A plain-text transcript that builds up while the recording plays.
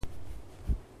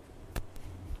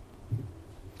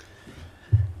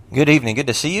Good evening. Good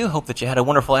to see you. Hope that you had a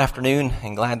wonderful afternoon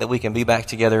and glad that we can be back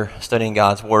together studying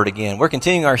God's Word again. We're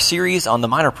continuing our series on the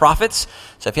minor prophets.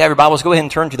 So if you have your Bibles, go ahead and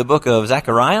turn to the book of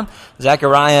Zechariah.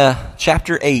 Zechariah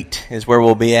chapter 8 is where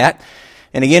we'll be at.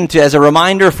 And again, as a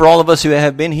reminder for all of us who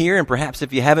have been here, and perhaps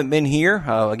if you haven't been here,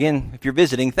 again, if you're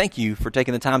visiting, thank you for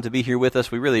taking the time to be here with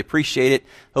us. We really appreciate it.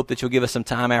 Hope that you'll give us some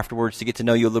time afterwards to get to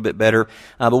know you a little bit better.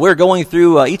 But we're going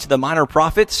through each of the minor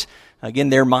prophets. Again,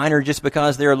 they're minor just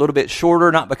because they're a little bit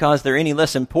shorter, not because they're any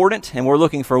less important. And we're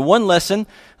looking for one lesson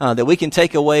that we can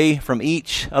take away from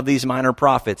each of these minor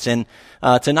prophets. And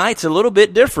tonight's a little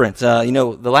bit different.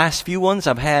 The last few ones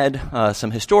I've had some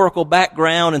historical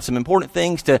background and some important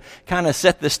things to kind of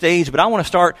set the stage. But I want to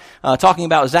start talking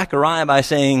about Zechariah by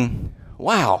saying,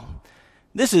 wow,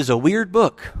 this is a weird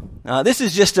book. This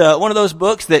is just one of those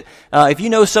books that if you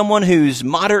know someone who's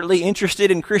moderately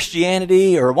interested in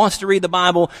Christianity or wants to read the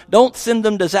Bible, don't send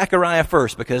them to Zechariah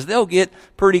first because they'll get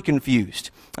pretty confused.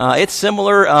 It's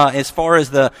similar as far as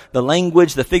the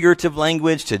language, the figurative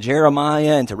language, to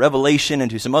Jeremiah and to Revelation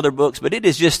and to some other books, but it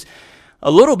is just a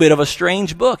little bit of a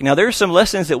strange book. Now, there's some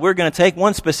lessons that we're going to take,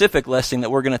 one specific lesson that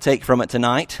we're going to take from it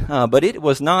tonight, but it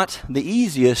was not the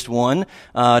easiest one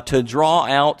to draw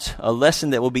out a lesson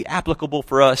that will be applicable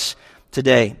for us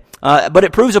today. But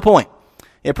it proves a point.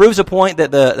 It proves a point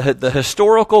that the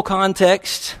historical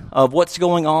context of what's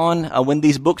going on when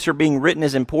these books are being written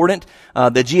is important.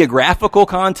 The geographical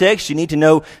context, you need to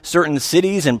know certain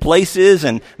cities and places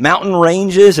and mountain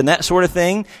ranges and that sort of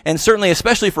thing. And certainly,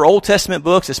 especially for Old Testament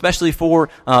books, especially for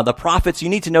the prophets, you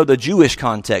need to know the Jewish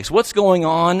context. What's going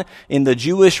on in the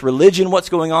Jewish religion? What's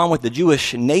going on with the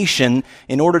Jewish nation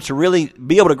in order to really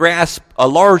be able to grasp a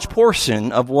large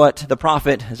portion of what the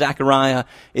prophet Zechariah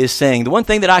is saying. The one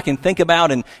thing that I can think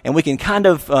about and we can kind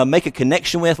of make a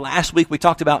connection with. Last week we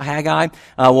talked about Haggai.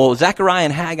 Zechariah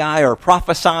and Haggai are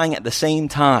prophesying at the same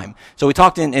time. So we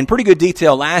talked in pretty good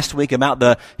detail last week about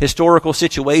the historical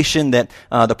situation that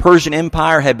the Persian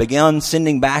Empire had begun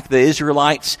sending back the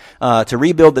Israelites to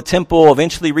rebuild the temple,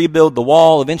 eventually rebuild the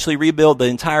wall, eventually rebuild the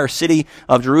entire city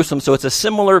of Jerusalem. So it's a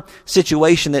similar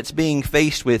situation that's being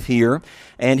faced with here.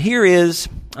 And here is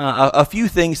a few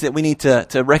things that we need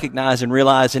to recognize and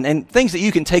realize, and things that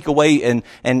you can take away and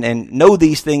know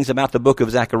these things about the book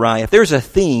of Zechariah. If there's a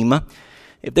theme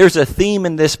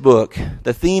in this book,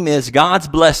 the theme is God's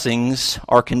blessings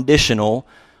are conditional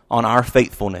on our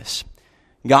faithfulness.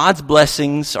 God's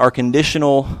blessings are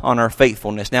conditional on our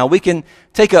faithfulness. Now, we can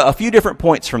take a few different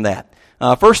points from that.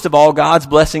 First of all, God's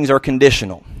blessings are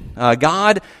conditional.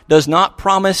 God does not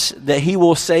promise that He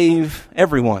will save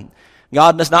everyone.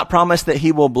 God does not promise that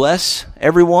He will bless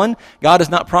everyone. God does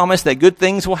not promise that good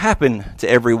things will happen to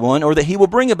everyone or that He will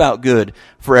bring about good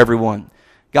for everyone.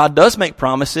 God does make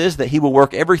promises that He will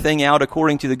work everything out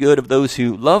according to the good of those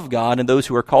who love God and those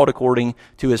who are called according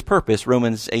to His purpose,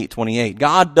 Romans 8:28.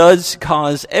 God does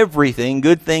cause everything,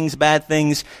 good things, bad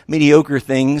things, mediocre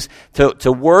things,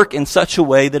 to work in such a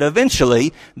way that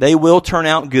eventually they will turn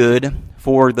out good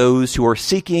for those who are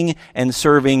seeking and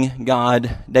serving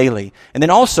God daily. And then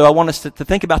also, I want us to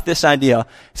think about this idea,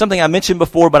 something I mentioned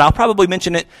before, but I'll probably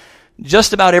mention it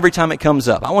just about every time it comes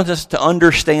up. I want us to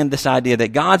understand this idea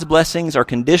that God's blessings are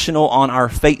conditional on our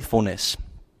faithfulness.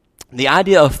 The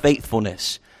idea of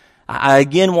faithfulness. I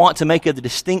again want to make a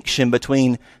distinction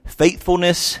between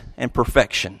faithfulness and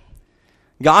perfection.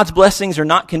 God's blessings are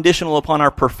not conditional upon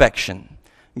our perfection.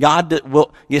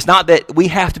 It's not that we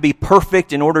have to be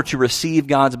perfect in order to receive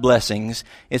God's blessings.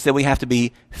 It's that we have to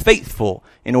be faithful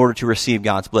in order to receive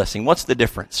God's blessing. What's the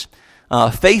difference?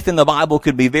 Faith in the Bible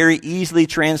could be very easily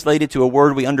translated to a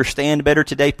word we understand better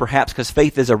today, perhaps because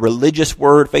faith is a religious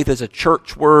word. Faith is a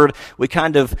church word. We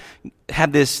kind of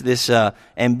have this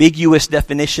ambiguous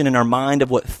definition in our mind of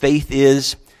what faith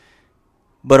is.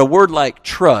 But a word like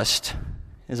trust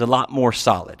is a lot more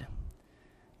solid.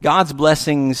 God's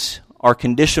blessings are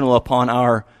conditional upon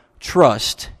our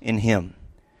trust in Him.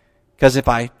 Because if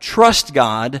I trust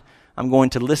God, I'm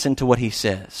going to listen to what He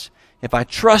says. If I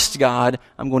trust God,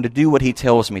 I'm going to do what He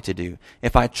tells me to do.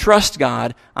 If I trust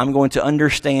God, I'm going to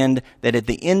understand that at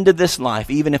the end of this life,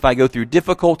 even if I go through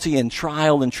difficulty and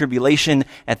trial and tribulation,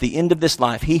 at the end of this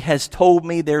life, He has told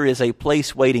me there is a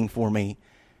place waiting for me,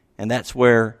 and that's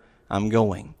where I'm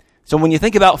going. So when you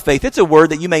think about faith, it's a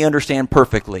word that you may understand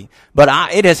perfectly, but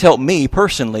it has helped me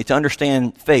personally to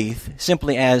understand faith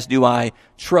simply as, do I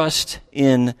trust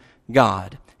in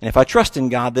God? And if I trust in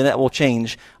God, then that will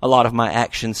change a lot of my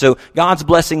actions. So God's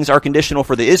blessings are conditional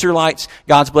for the Israelites.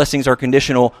 God's blessings are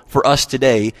conditional for us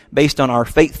today based on our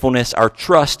faithfulness, our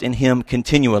trust in Him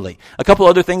continually. A couple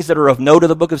other things that are of note of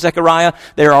the book of Zechariah.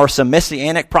 There are some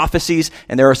messianic prophecies,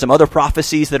 and there are some other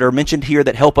prophecies that are mentioned here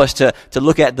that help us to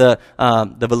look at the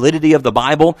validity of the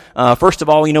Bible. First of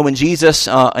all, when Jesus,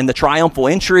 in the triumphal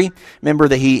entry, remember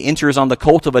that He enters on the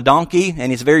colt of a donkey,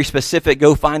 and He's very specific,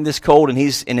 go find this colt, and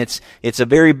it's a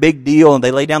very big deal, and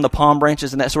they lay down the palm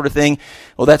branches and that sort of thing.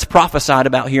 Well, that's prophesied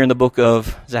about here in the book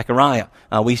of Zechariah.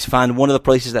 We find one of the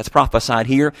places that's prophesied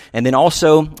here, and then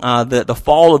also the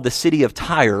fall of the city of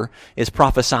Tyre is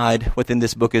prophesied within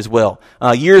this book as well.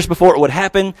 Years before it would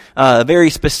happen, very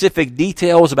specific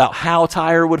details about how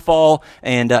Tyre would fall,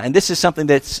 and this is something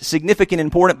that's significant and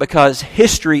important because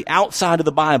history outside of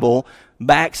the Bible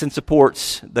backs and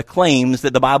supports the claims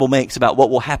that the Bible makes about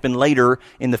what will happen later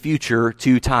in the future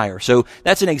to Tyre. So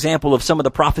that's an example of some of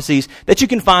the prophecies that you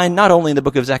can find not only in the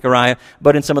book of Zechariah,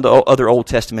 but in some of the other Old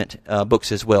Testament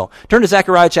books as well. Turn to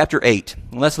Zechariah chapter 8.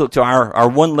 And let's look to our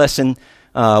one lesson,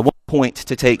 one point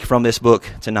to take from this book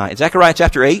tonight. Zechariah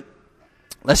chapter 8.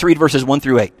 Let's read verses 1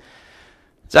 through 8.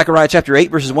 Zechariah chapter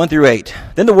 8, verses 1 through 8.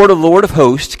 Then the word of the Lord of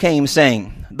hosts came,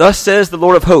 saying, Thus says the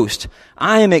Lord of hosts,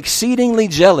 I am exceedingly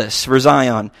jealous for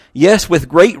Zion. Yes, with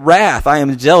great wrath I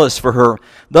am jealous for her.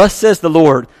 Thus says the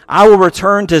Lord, I will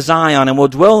return to Zion and will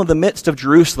dwell in the midst of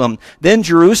Jerusalem. Then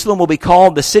Jerusalem will be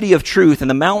called the city of truth, and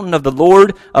the mountain of the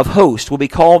Lord of hosts will be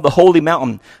called the holy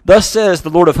mountain. Thus says the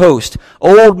Lord of hosts,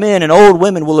 old men and old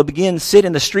women will again sit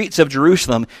in the streets of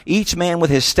Jerusalem, each man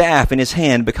with his staff in his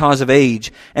hand because of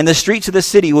age. And the streets of the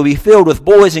city will be filled with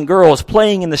boys and girls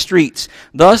playing in the streets.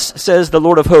 Thus says the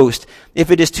Lord of hosts, if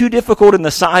it is too difficult in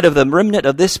the sight of the remnant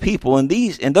of this people in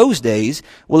those days,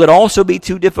 will it also be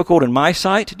too difficult in my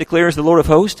sight, declares the Lord of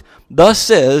hosts? Thus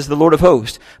says the Lord of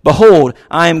hosts, Behold,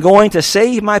 I am going to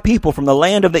save my people from the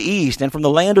land of the east and from the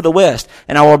land of the west,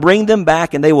 and I will bring them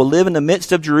back, and they will live in the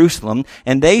midst of Jerusalem,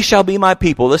 and they shall be my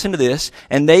people. Listen to this.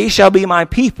 And they shall be my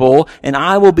people, and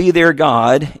I will be their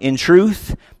God in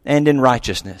truth and in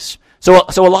righteousness. So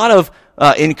a lot of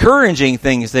encouraging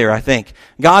things there, I think.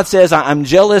 God says, I'm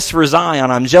jealous for Zion.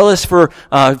 I'm jealous for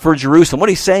Jerusalem. What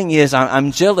He's saying is,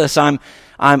 I'm jealous. I'm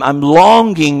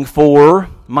longing for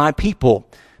my people.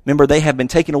 Remember, they have been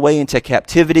taken away into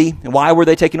captivity. And why were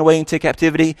they taken away into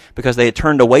captivity? Because they had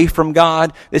turned away from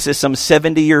God. This is some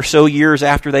 70 or so years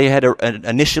after they had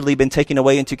initially been taken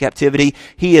away into captivity.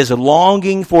 He is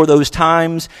longing for those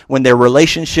times when their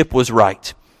relationship was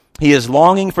right. He is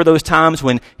longing for those times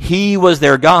when He was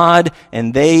their God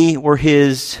and they were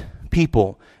His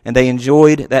people. And they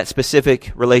enjoyed that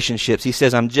specific relationships. He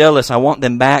says, I'm jealous. I want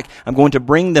them back. I'm going to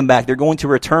bring them back. They're going to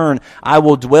return. I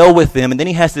will dwell with them. And then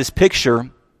he has this picture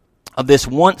of this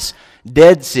once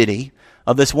dead city,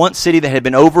 of this once city that had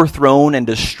been overthrown and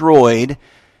destroyed.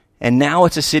 And now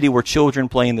it's a city where children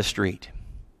play in the street.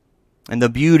 And the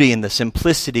beauty and the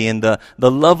simplicity and the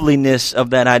loveliness of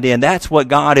that idea. And that's what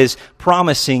God is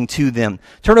promising to them.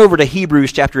 Turn over to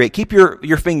Hebrews chapter 8. Keep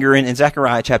your finger in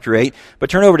Zechariah chapter 8. But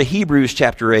turn over to Hebrews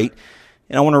chapter 8.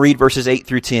 And I want to read verses 8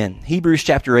 through 10. Hebrews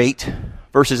chapter 8,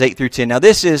 verses 8 through 10. Now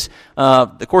this is,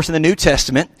 of course, in the New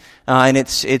Testament. And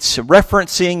it's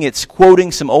referencing, it's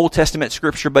quoting some Old Testament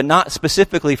scripture, but not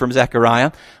specifically from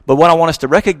Zechariah. But what I want us to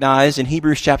recognize in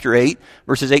Hebrews chapter 8,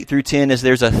 verses 8 through 10, is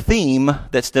there's a theme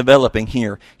that's developing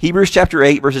here. Hebrews chapter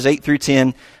 8, verses 8 through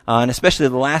 10, and especially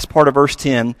the last part of verse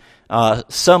 10,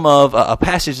 some of a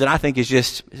passage that I think is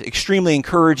just extremely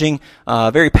encouraging,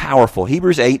 very powerful.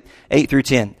 Hebrews 8, 8 through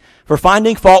 10. For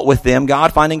finding fault with them,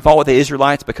 God finding fault with the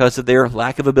Israelites because of their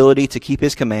lack of ability to keep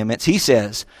His commandments, He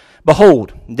says,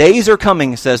 Behold, days are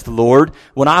coming, says the Lord,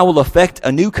 when I will effect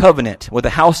a new covenant with the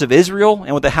house of Israel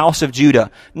and with the house of Judah,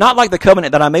 not like the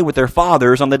covenant that I made with their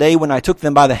fathers on the day when I took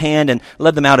them by the hand and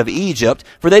led them out of Egypt,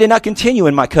 for they did not continue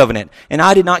in my covenant, and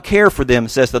I did not care for them,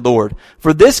 says the Lord.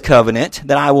 For this covenant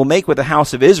that I will make with the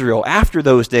house of Israel after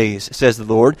those days, says the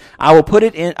Lord, I will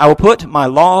put my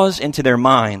laws into their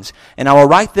minds, and I will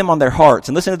write them on their hearts.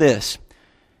 And listen to this.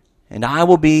 And I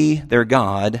will be their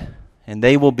God, and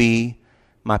they will be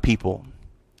my people.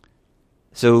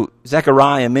 So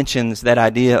Zechariah mentions that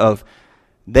idea of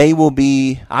I will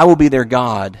be their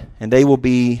God, and they will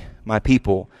be my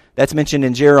people. That's mentioned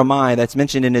in Jeremiah, that's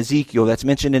mentioned in Ezekiel, that's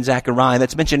mentioned in Zechariah,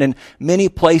 that's mentioned in many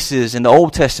places in the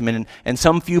Old Testament and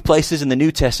some few places in the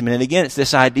New Testament. And again, it's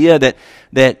this idea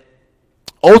that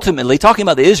ultimately, talking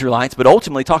about the Israelites, but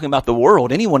ultimately talking about the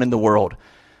world, anyone in the world,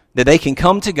 that they can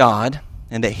come to God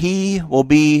and that He will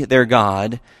be their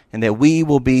God and that we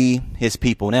will be His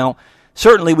people. Now,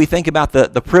 certainly we think about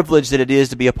the privilege that it is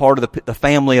to be a part of the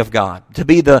family of God, to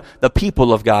be the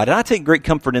people of God. And I take great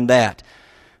comfort in that.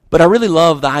 But I really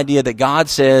love the idea that God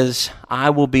says,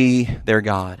 I will be their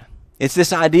God. It's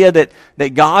this idea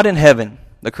that God in heaven,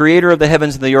 the creator of the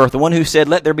heavens and the earth, the one who said,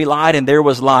 let there be light, and there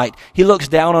was light. He looks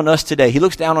down on us today. He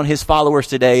looks down on his followers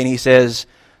today, and he says,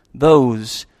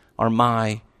 those are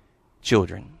my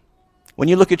children. When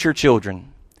you look at your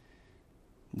children,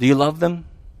 do you love them?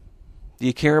 Do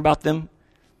you care about them?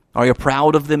 Are you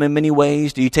proud of them in many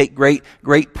ways? Do you take great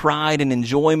pride and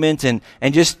enjoyment and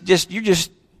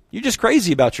you're just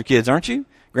crazy about your kids, aren't you?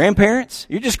 Grandparents,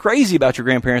 you're just crazy about your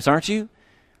grandparents, aren't you?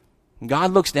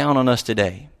 God looks down on us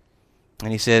today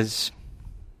and he says,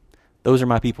 those are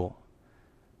my people.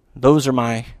 Those are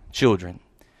my children.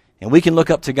 And we can look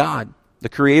up to God, the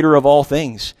creator of all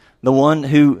things, the one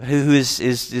who is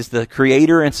the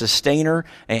creator and sustainer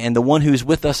and the one who's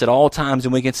with us at all times,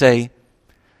 and we can say,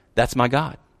 that's my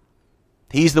God.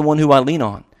 He's the one who I lean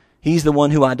on. He's the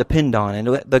one who I depend on. And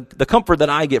the comfort that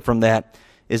I get from that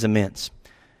is immense.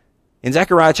 In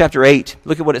Zechariah chapter 8,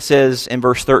 look at what it says in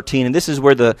verse 13. And this is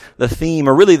where the theme,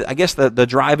 or really, I guess the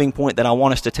driving point that I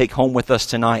want us to take home with us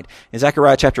tonight. In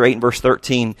Zechariah chapter 8 and verse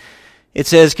 13, it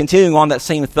says, continuing on that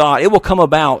same thought, it will come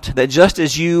about that just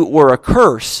as you were a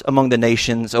curse among the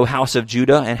nations, O house of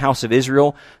Judah and house of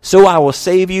Israel, so I will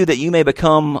save you that you may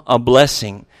become a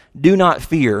blessing. Do not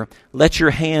fear. Let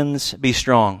your hands be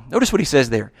strong. Notice what he says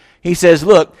there. He says,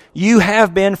 look, you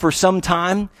have been for some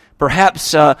time,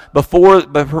 perhaps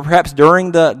perhaps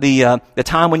during the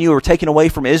time when you were taken away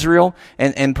from Israel,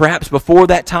 and perhaps before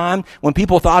that time, when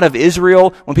people thought of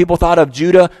Israel, when people thought of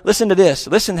Judah, listen to this.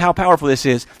 Listen how powerful this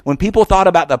is. When people thought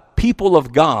about the people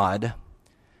of God,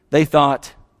 they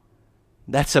thought,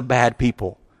 that's a bad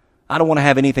people. I don't want to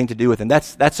have anything to do with them.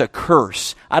 That's a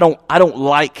curse. I don't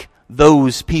like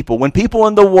those people. When people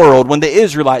in the world, when the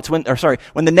Israelites, when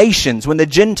the nations, when the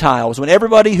Gentiles, when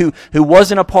everybody who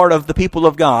wasn't a part of the people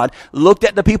of God looked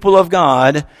at the people of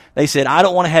God, they said, I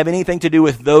don't want to have anything to do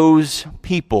with those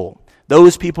people.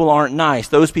 Those people aren't nice.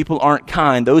 Those people aren't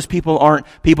kind. Those people aren't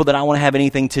people that I want to have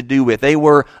anything to do with. They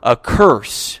were a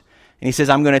curse. And he says,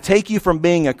 I'm going to take you from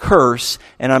being a curse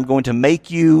and I'm going to make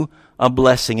you a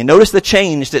blessing. And notice the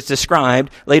change that's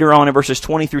described later on in verses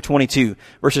 20 through 22.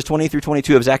 Verses 20 through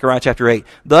 22 of Zechariah chapter 8.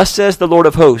 Thus says the Lord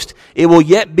of hosts, it will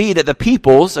yet be that the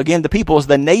peoples, again the peoples,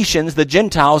 the nations, the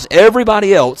Gentiles,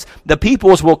 everybody else, the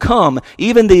peoples will come,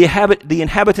 even the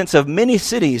inhabitants of many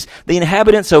cities, the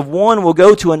inhabitants of one will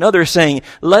go to another saying,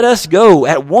 let us go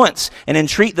at once and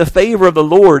entreat the favor of the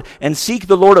Lord and seek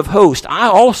the Lord of hosts. I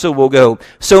also will go.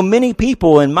 So many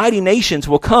people and mighty nations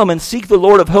will come and seek the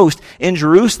Lord of hosts in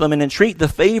Jerusalem and entreat the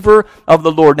favor of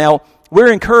the Lord. Now,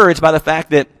 we're encouraged by the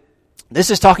fact that this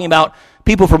is talking about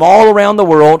people from all around the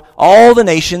world, all the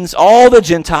nations, all the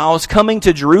Gentiles coming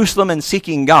to Jerusalem and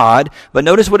seeking God. But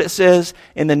notice what it says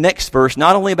in the next verse,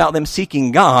 not only about them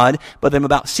seeking God, but them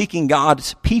about seeking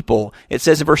God's people. It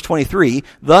says in verse 23,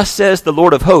 thus says the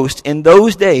Lord of hosts, in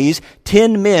those days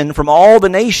 10 men from all the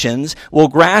nations will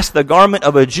grasp the garment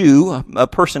of a Jew, a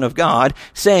person of God,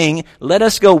 saying, let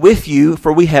us go with you,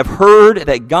 for we have heard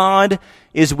that God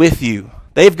is with you.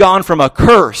 They've gone from a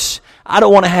curse, I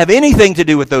don't want to have anything to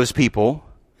do with those people.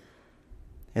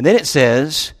 And then it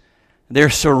says, they're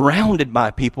surrounded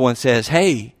by people and says,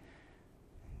 hey,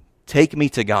 take me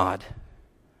to God.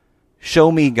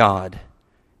 Show me God.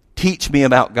 Teach me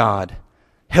about God.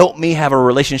 Help me have a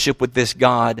relationship with this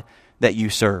God that you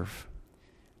serve.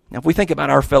 Now, if we think about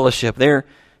our fellowship, there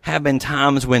have been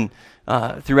times when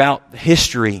throughout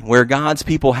history where God's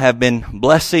people have been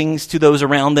blessings to those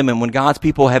around them and when God's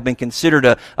people have been considered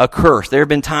a curse. There have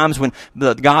been times when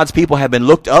God's people have been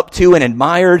looked up to and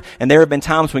admired, and there have been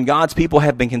times when God's people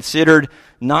have been considered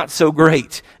not so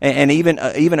great and even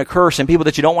a curse, and people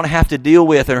that you don't want to have to deal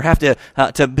with or have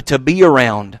to be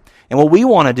around. And what we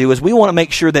want to do is we want to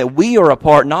make sure that we are a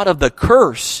part not of the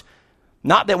curse.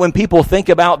 Not that when people think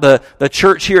about the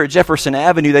church here at Jefferson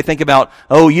Avenue, they think about,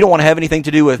 oh, you don't want to have anything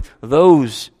to do with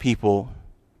those people.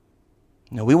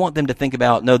 No, we want them to think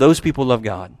about, no, those people love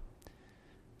God.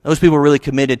 Those people are really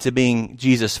committed to being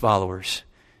Jesus followers.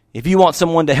 If you want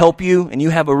someone to help you and you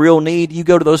have a real need, you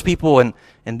go to those people and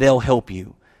they'll help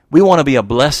you. We want to be a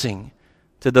blessing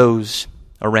to those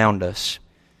around us.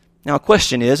 Now, a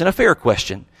question is, and a fair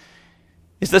question,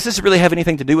 does this really have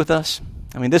anything to do with us?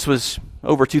 I mean, this was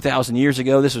over 2,000 years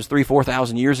ago. This was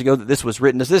 4,000 years ago that this was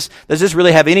written. Does this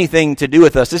really have anything to do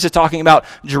with us? This is talking about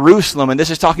Jerusalem, and this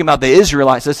is talking about the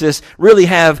Israelites. Does this really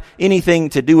have anything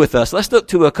to do with us? Let's look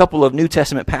to a couple of New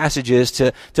Testament passages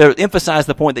to emphasize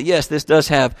the point that, yes, this does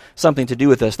have something to do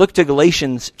with us. Look to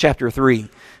Galatians chapter 3.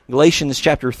 Galatians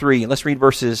chapter 3, and let's read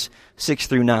verses 6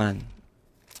 through 9.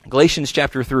 Galatians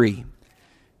chapter 3.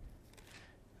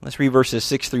 Let's read verses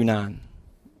 6 through 9.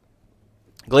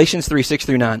 Galatians 3, 6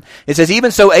 through 9. It says,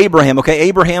 even so Abraham, okay,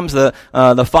 Abraham's the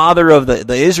father of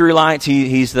the Israelites.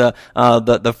 He's the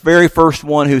very first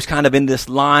one who's kind of in this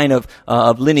line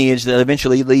of lineage that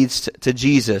eventually leads to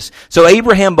Jesus. So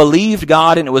Abraham believed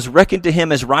God, and it was reckoned to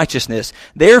him as righteousness.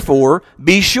 Therefore,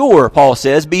 be sure, Paul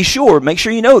says, be sure, make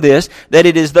sure you know this, that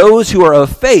it is those who are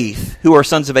of faith who are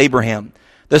sons of Abraham.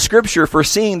 The Scripture,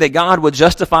 foreseeing that God would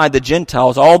justify the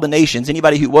Gentiles, all the nations,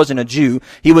 anybody who wasn't a Jew,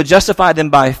 He would justify them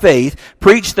by faith,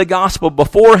 preached the gospel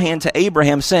beforehand to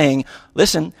Abraham, saying,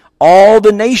 listen, all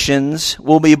the nations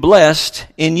will be blessed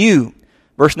in you.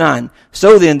 Verse 9,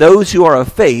 so then those who are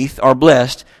of faith are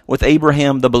blessed with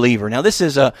Abraham the believer. Now this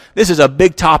is a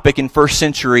big topic in first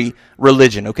century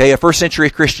religion, okay? A first century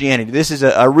Christianity. This is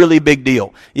a really big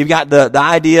deal. You've got the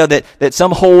idea that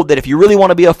some hold that if you really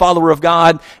want to be a follower of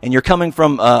God and you're coming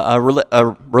from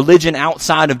a religion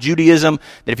outside of Judaism,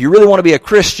 that if you really want to be a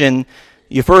Christian,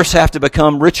 you first have to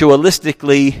become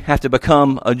ritualistically, have to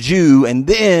become a Jew, and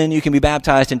then you can be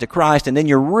baptized into Christ, and then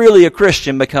you're really a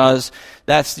Christian because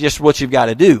that's just what you've got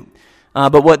to do.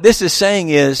 But what this is saying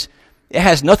is, it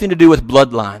has nothing to do with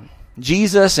bloodline.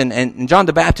 Jesus and John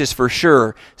the Baptist for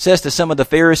sure says to some of the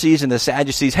Pharisees and the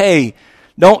Sadducees, hey,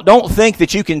 don't think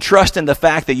that you can trust in the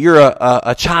fact that you're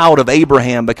a child of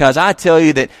Abraham, because I tell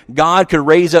you that God could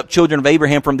raise up children of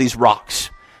Abraham from these rocks.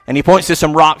 And he points to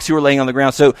some rocks who are laying on the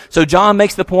ground. So John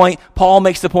makes the point, Paul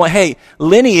makes the point, hey,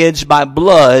 lineage by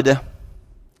blood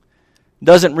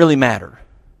doesn't really matter.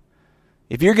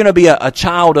 If you're going to be a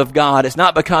child of God, it's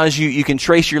not because you can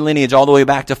trace your lineage all the way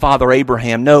back to Father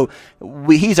Abraham. No,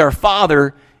 he's our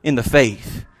father in the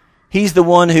faith. He's the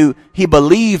one he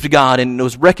believed God, and it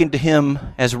was reckoned to him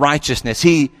as righteousness.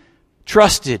 He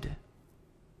trusted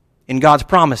in God's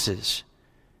promises,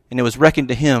 and it was reckoned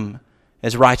to him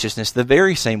as righteousness, the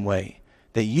very same way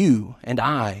that you and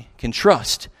I can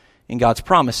trust in God's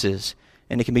promises,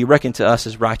 and it can be reckoned to us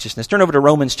as righteousness. Turn over to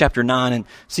Romans chapter 9 and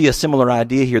see a similar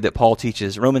idea here that Paul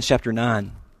teaches. Romans chapter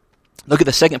 9. Look at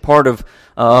the second part of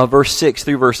verse 6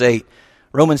 through verse 8.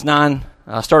 Romans 9,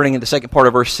 starting in the second part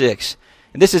of verse 6.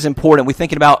 And this is important. We're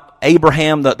thinking about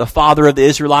Abraham, the father of the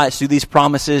Israelites, through these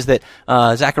promises that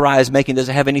Zechariah is making. Does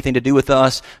it have anything to do with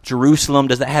us? Jerusalem,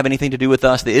 does that have anything to do with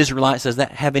us? The Israelites, does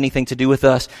that have anything to do with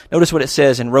us? Notice what it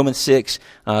says in Romans 6,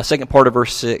 second part of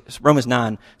verse 6. Romans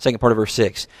 9, second part of verse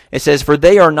 6. It says, for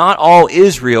they are not all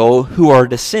Israel who are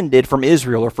descended from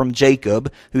Israel, or from Jacob,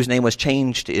 whose name was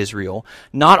changed to Israel.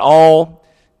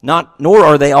 Nor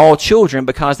are they all children,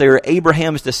 because they are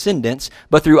Abraham's descendants,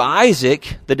 but through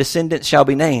Isaac the descendants shall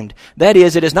be named. That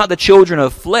is, it is not the children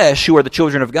of flesh who are the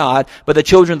children of God, but the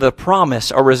children of the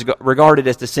promise are regarded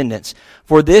as descendants.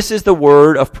 For this is the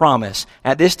word of promise.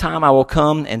 At this time I will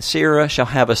come, and Sarah shall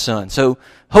have a son. So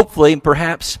hopefully,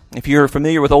 perhaps, if you're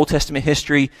familiar with Old Testament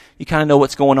history, you kind of know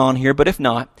what's going on here. But if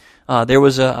not, there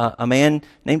was a man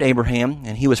named Abraham,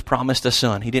 and he was promised a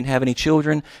son. He didn't have any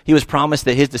children. He was promised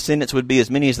that his descendants would be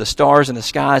as many as the stars in the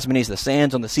sky, as many as the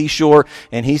sands on the seashore.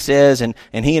 And he says, and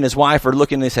he and his wife are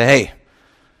looking, and they say, hey,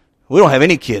 we don't have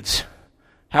any kids.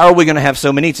 How are we going to have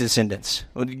so many descendants?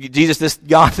 Well, Jesus, this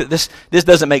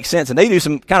doesn't make sense. And they do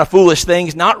some kind of foolish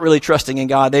things, not really trusting in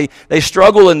God. They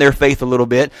struggle in their faith a little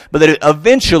bit, but that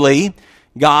eventually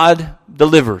God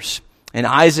delivers. And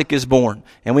Isaac is born.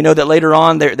 And we know that later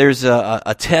on there's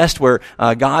a test where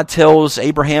God tells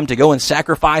Abraham to go and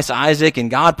sacrifice Isaac, and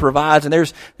God provides. And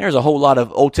there's a whole lot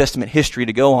of Old Testament history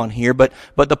to go on here. But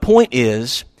the point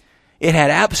is, it had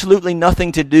absolutely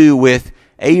nothing to do with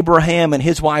Abraham and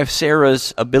his wife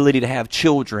Sarah's ability to have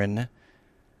children,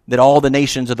 that all the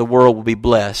nations of the world will be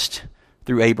blessed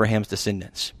through Abraham's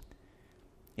descendants.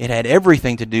 It had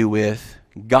everything to do with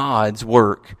God's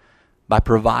work by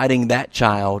providing that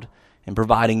child, and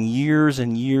providing years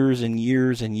and years and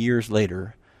years and years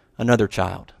later another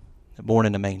child born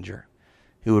in a manger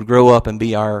who would grow up and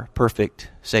be our perfect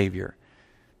Savior,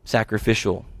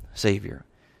 sacrificial Savior.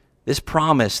 This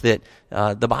promise that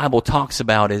the Bible talks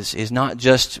about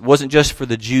wasn't just for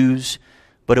the Jews,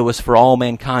 but it was for all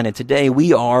mankind. And today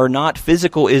we are not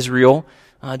physical Israel.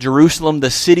 Jerusalem,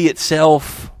 the city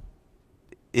itself,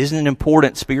 isn't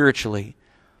important spiritually,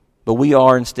 but we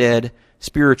are instead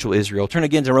spiritual Israel. Turn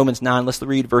again to Romans 9. Let's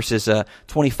read verses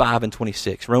 25 and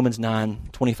 26. Romans 9,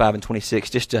 25 and 26,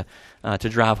 just to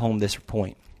drive home this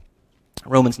point.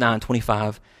 Romans 9,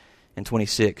 25 and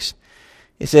 26.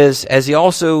 It says, as he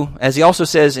also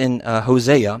says in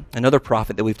Hosea, another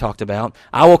prophet that we've talked about,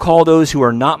 I will call those who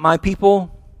are not my people,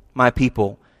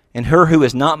 and her who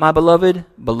is not my beloved,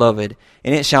 beloved.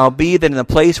 And it shall be that in the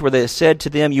place where they said to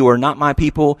them, you are not my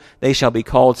people, they shall be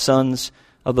called sons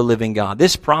of the living God.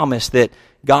 This promise that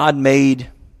God made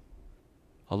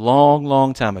a long,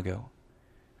 long time ago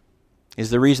is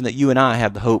the reason that you and I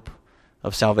have the hope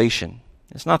of salvation.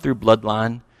 It's not through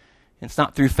bloodline. It's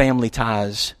not through family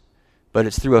ties, but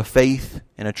it's through a faith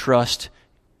and a trust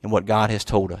in what God has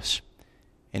told us.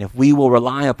 And if we will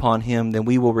rely upon Him, then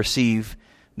we will receive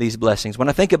these blessings. When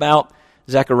I think about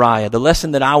Zechariah, the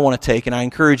lesson that I want to take, and I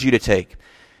encourage you to take,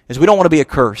 is we don't want to be a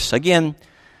curse. Again,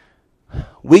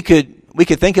 we could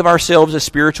think of ourselves as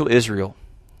spiritual Israel.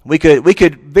 We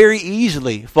could very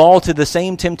easily fall to the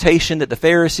same temptation that the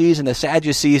Pharisees and the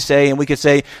Sadducees say, and we could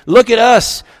say, look at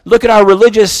us, look at our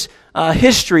religious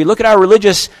history, look at our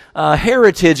religious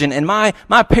heritage, and my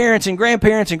parents and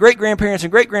grandparents and great-grandparents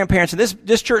and great-grandparents, and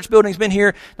this church building's been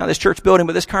here, not this church building,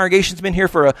 but this congregation's been here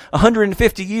for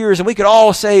 150 years, and we could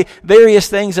all say various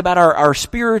things about our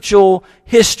spiritual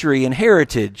history and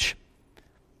heritage.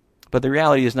 But the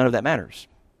reality is none of that matters.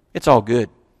 It's all good,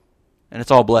 and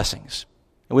it's all blessings.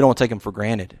 And we don't want to take them for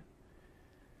granted.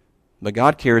 But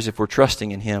God cares if we're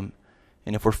trusting in Him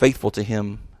and if we're faithful to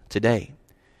Him today.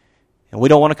 And we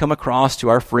don't want to come across to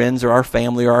our friends or our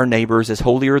family or our neighbors as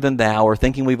holier than thou or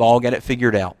thinking we've all got it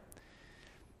figured out.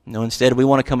 No, instead we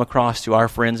want to come across to our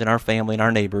friends and our family and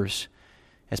our neighbors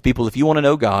as people, if you want to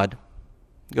know God,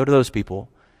 go to those people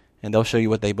and they'll show you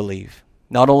what they believe.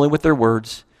 Not only with their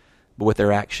words, but with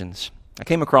their actions. I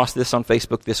came across this on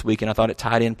Facebook this week, and I thought it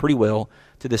tied in pretty well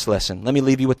to this lesson. Let me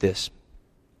leave you with this.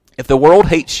 If the world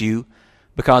hates you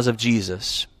because of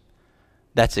Jesus,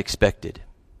 that's expected.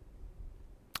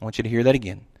 I want you to hear that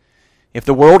again. If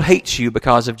the world hates you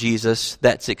because of Jesus,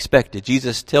 that's expected.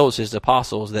 Jesus tells His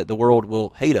apostles that the world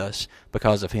will hate us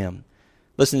because of Him.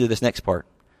 Listen to this next part.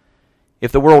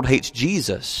 If the world hates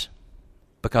Jesus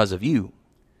because of you,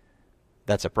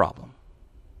 that's a problem.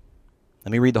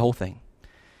 Let me read the whole thing.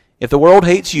 If the world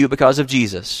hates you because of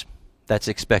Jesus, that's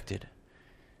expected.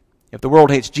 If the world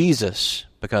hates Jesus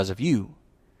because of you,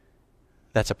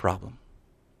 that's a problem.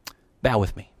 Bow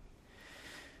with me.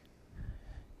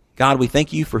 God, we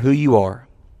thank You for who You are.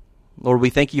 Lord, we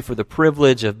thank You for the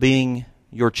privilege of being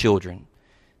Your children.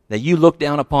 That You look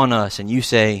down upon us and You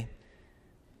say,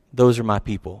 those are my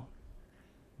people.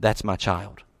 That's my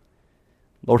child.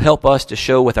 Lord, help us to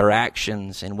show with our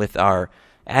actions and with our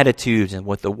attitudes and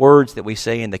with the words that we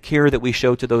say and the care that we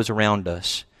show to those around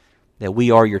us that we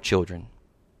are Your children,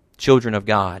 children of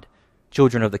God,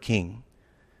 children of the King.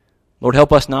 Lord,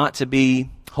 help us not to be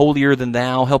holier than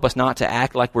thou. Help us not to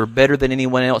act like we're better than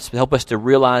anyone else. Help us to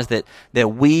realize that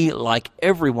we, like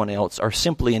everyone else, are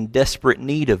simply in desperate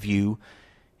need of You,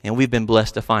 and we've been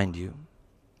blessed to find You.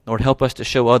 Lord, help us to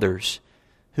show others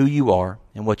who You are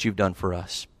and what You've done for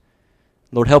us.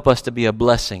 Lord, help us to be a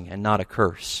blessing and not a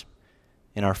curse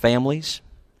in our families,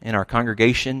 in our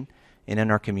congregation, and in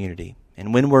our community.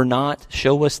 And when we're not,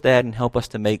 show us that and help us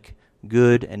to make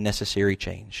good and necessary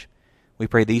change. We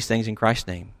pray these things in Christ's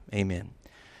name. Amen.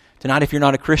 Tonight, if you're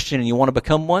not a Christian and you want to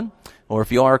become one, or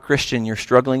if you are a Christian and you're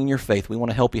struggling in your faith, we want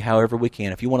to help you however we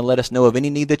can. If you want to let us know of any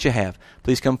need that you have,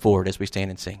 please come forward as we stand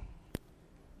and sing.